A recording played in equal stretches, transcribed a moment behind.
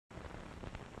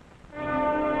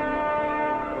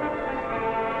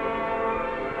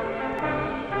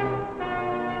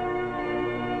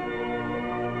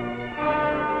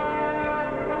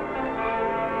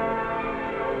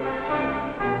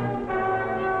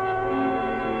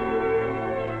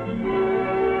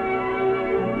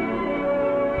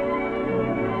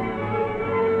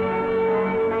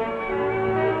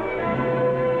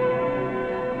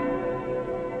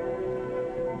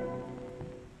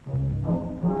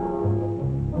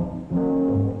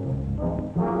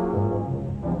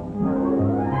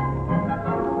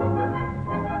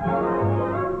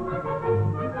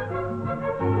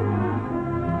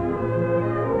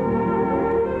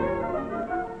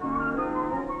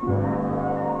I'm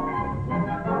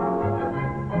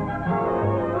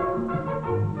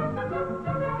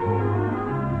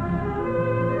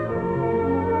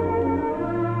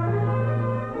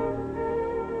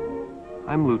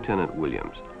Lieutenant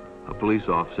Williams, a police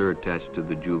officer attached to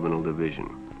the Juvenile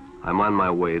Division. I'm on my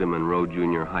way to Monroe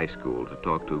Junior High School to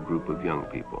talk to a group of young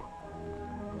people.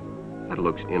 That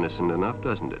looks innocent enough,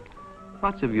 doesn't it?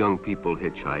 Lots of young people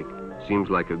hitchhike.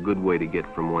 Seems like a good way to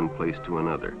get from one place to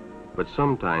another. But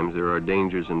sometimes there are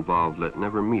dangers involved that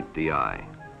never meet the eye.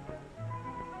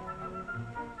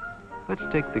 Let's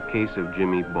take the case of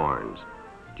Jimmy Barnes.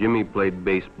 Jimmy played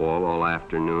baseball all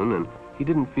afternoon, and he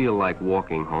didn't feel like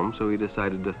walking home, so he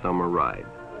decided to thumb a ride.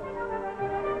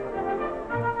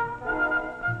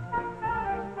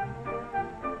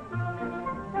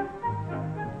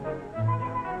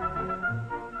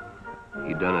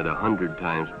 He'd done it 100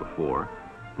 times before,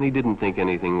 and he didn't think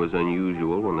anything was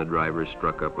unusual when the driver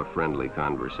struck up a friendly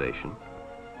conversation.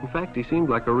 In fact, he seemed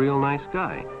like a real nice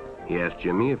guy. He asked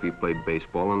Jimmy if he played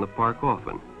baseball in the park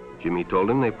often. Jimmy told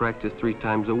him they practiced 3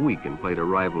 times a week and played a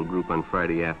rival group on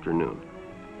Friday afternoon.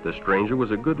 The stranger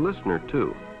was a good listener,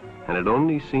 too, and it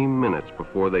only seemed minutes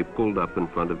before they pulled up in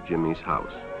front of Jimmy's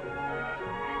house.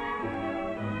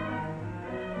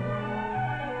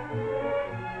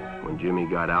 When Jimmy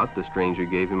got out, the stranger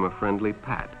gave him a friendly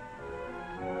pat.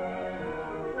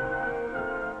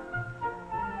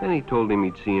 Then he told him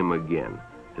he'd see him again,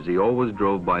 as he always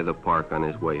drove by the park on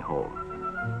his way home.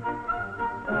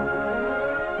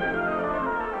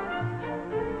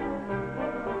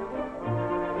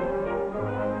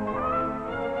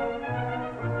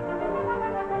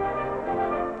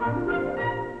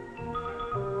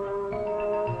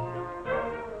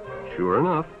 Sure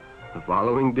enough, the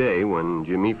following day, when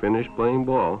Jimmy finished playing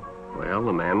ball, well,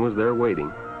 the man was there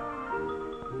waiting.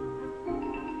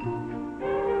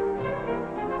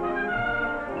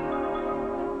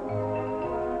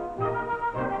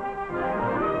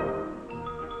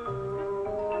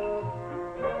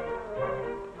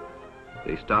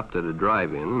 They stopped at a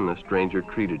drive-in, and the stranger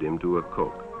treated him to a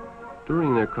Coke.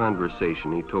 During their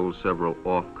conversation, he told several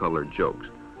off-color jokes,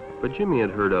 but Jimmy had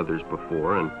heard others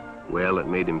before, and well, it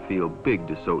made him feel big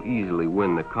to so easily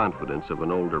win the confidence of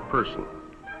an older person.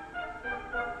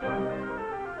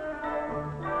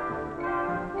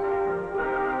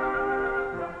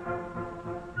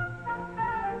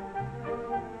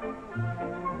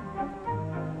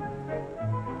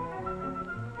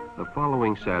 The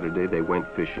following Saturday, they went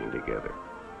fishing together.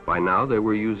 By now, they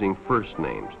were using first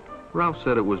names. Ralph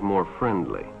said it was more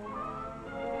friendly.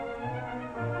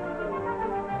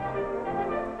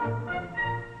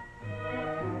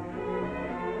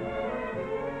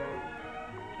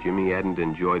 Jimmy hadn't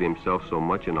enjoyed himself so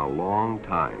much in a long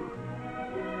time.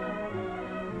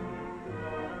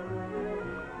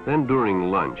 Then during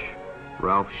lunch,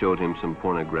 Ralph showed him some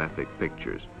pornographic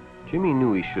pictures. Jimmy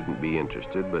knew he shouldn't be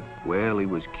interested, but, well, he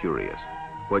was curious.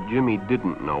 What Jimmy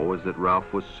didn't know was that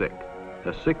Ralph was sick,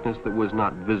 a sickness that was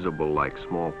not visible like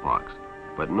smallpox,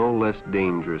 but no less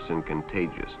dangerous and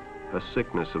contagious, a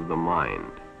sickness of the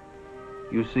mind.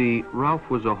 You see, Ralph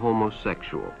was a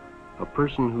homosexual, a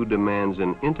person who demands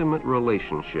an intimate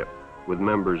relationship with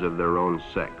members of their own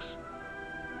sex.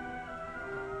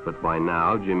 But by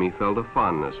now, Jimmy felt a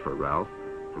fondness for Ralph,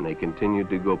 and they continued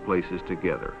to go places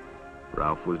together.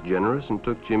 Ralph was generous and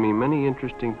took Jimmy many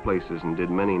interesting places and did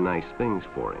many nice things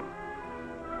for him.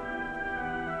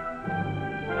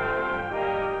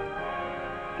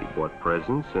 He bought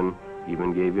presents and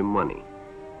even gave him money,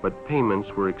 but payments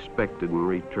were expected in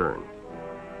return.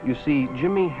 You see,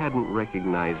 Jimmy hadn't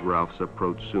recognized Ralph's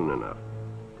approach soon enough.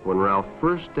 When Ralph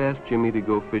first asked Jimmy to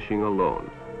go fishing alone,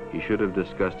 he should have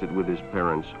discussed it with his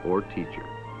parents or teacher.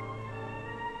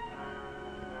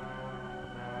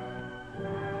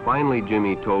 Finally,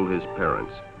 Jimmy told his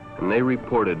parents, and they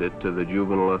reported it to the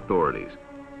juvenile authorities.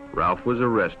 Ralph was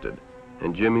arrested,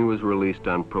 and Jimmy was released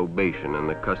on probation in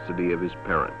the custody of his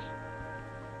parents.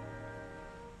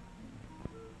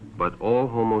 But all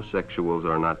homosexuals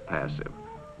are not passive.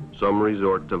 Some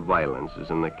resort to violence, as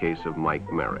in the case of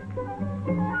Mike Merrick.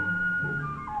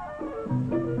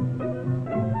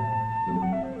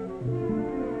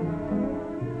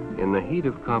 In the heat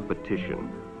of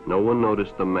competition, no one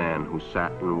noticed the man who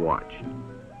sat and watched.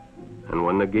 And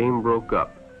when the game broke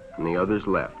up and the others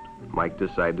left, Mike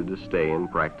decided to stay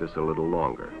and practice a little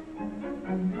longer.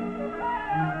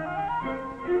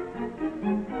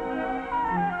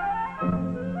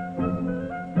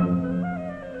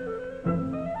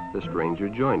 The stranger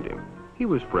joined him. He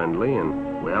was friendly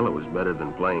and, well, it was better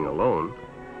than playing alone.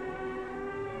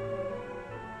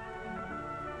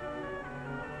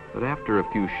 But after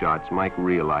a few shots, Mike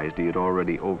realized he had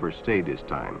already overstayed his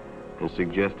time and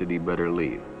suggested he better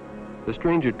leave. The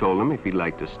stranger told him if he'd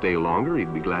like to stay longer,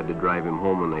 he'd be glad to drive him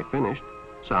home when they finished.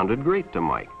 Sounded great to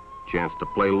Mike. Chance to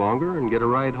play longer and get a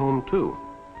ride home, too.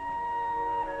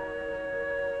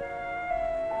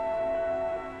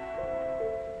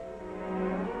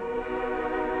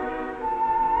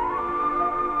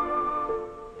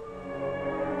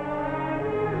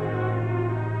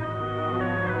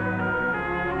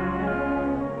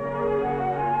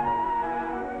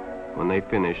 When they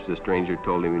finished, the stranger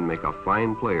told him he'd make a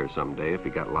fine player someday if he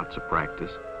got lots of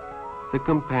practice. The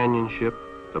companionship,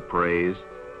 the praise,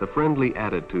 the friendly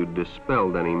attitude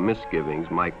dispelled any misgivings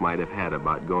Mike might have had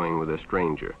about going with a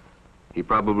stranger. He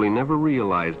probably never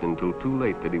realized until too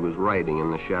late that he was riding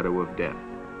in the shadow of death.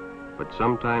 But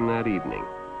sometime that evening,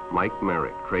 Mike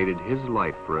Merrick traded his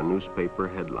life for a newspaper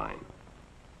headline.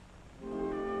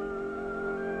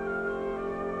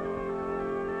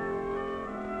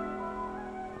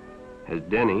 As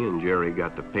Denny and Jerry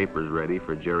got the papers ready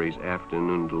for Jerry's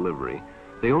afternoon delivery,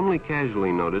 they only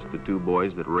casually noticed the two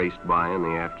boys that raced by in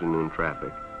the afternoon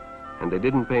traffic, and they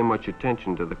didn't pay much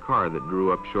attention to the car that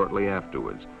drew up shortly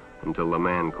afterwards until the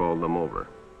man called them over.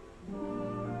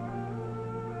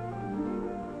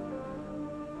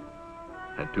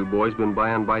 Had two boys been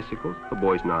by on bicycles? The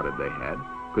boys nodded they had.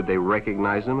 Could they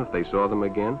recognize them if they saw them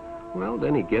again? Well,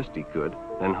 Denny guessed he could.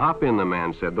 Then hop in, the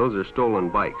man said. Those are stolen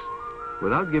bikes.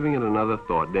 Without giving it another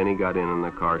thought, Denny got in and the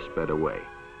car sped away.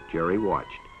 Jerry watched.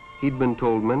 He'd been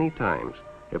told many times,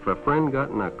 if a friend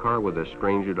got in a car with a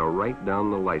stranger, to write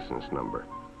down the license number.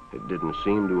 It didn't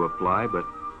seem to apply, but,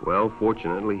 well,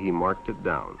 fortunately, he marked it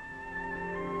down.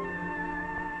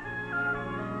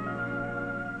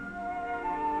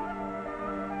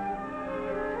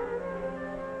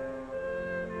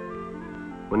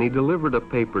 When he delivered a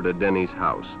paper to Denny's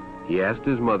house, he asked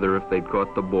his mother if they'd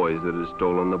caught the boys that had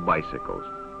stolen the bicycles.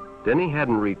 Denny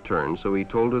hadn't returned, so he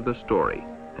told her the story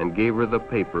and gave her the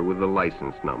paper with the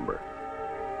license number.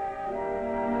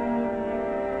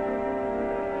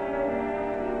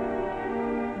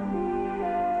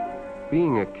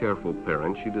 Being a careful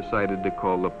parent, she decided to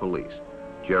call the police.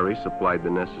 Jerry supplied the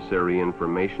necessary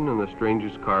information, and the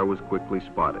stranger's car was quickly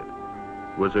spotted.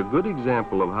 It was a good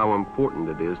example of how important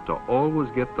it is to always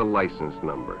get the license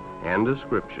number and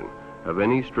description of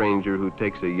any stranger who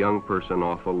takes a young person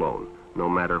off alone, no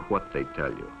matter what they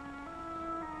tell you.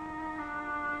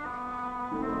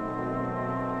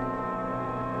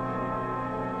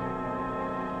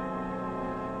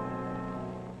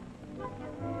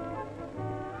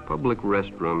 Public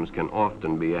restrooms can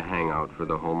often be a hangout for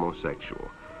the homosexual.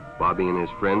 Bobby and his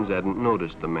friends hadn't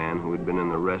noticed the man who had been in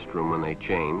the restroom when they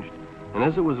changed, and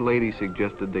as it was late, he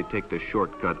suggested they take the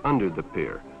shortcut under the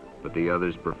pier, but the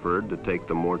others preferred to take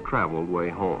the more traveled way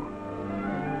home.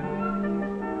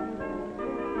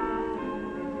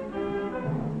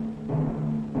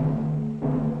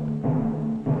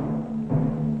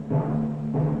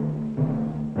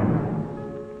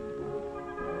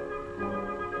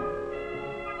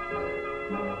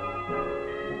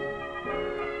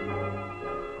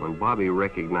 When Bobby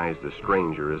recognized the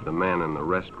stranger as the man in the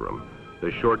restroom,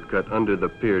 the shortcut under the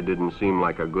pier didn't seem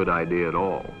like a good idea at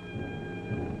all.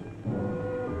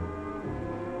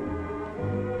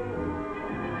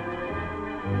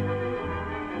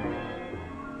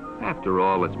 After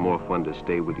all, it's more fun to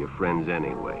stay with your friends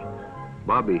anyway.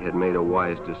 Bobby had made a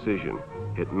wise decision.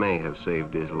 It may have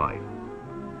saved his life.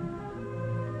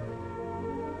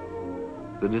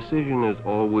 The decision is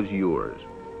always yours,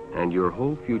 and your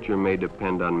whole future may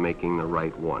depend on making the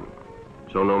right one.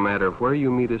 So no matter where you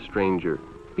meet a stranger,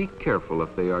 be careful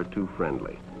if they are too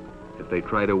friendly, if they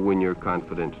try to win your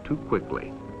confidence too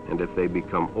quickly, and if they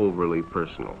become overly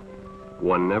personal.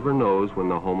 One never knows when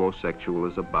the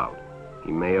homosexual is about.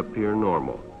 He may appear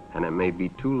normal, and it may be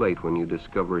too late when you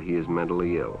discover he is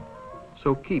mentally ill.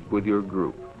 So keep with your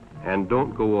group, and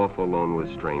don't go off alone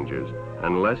with strangers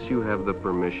unless you have the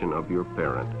permission of your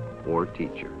parent or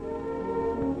teacher.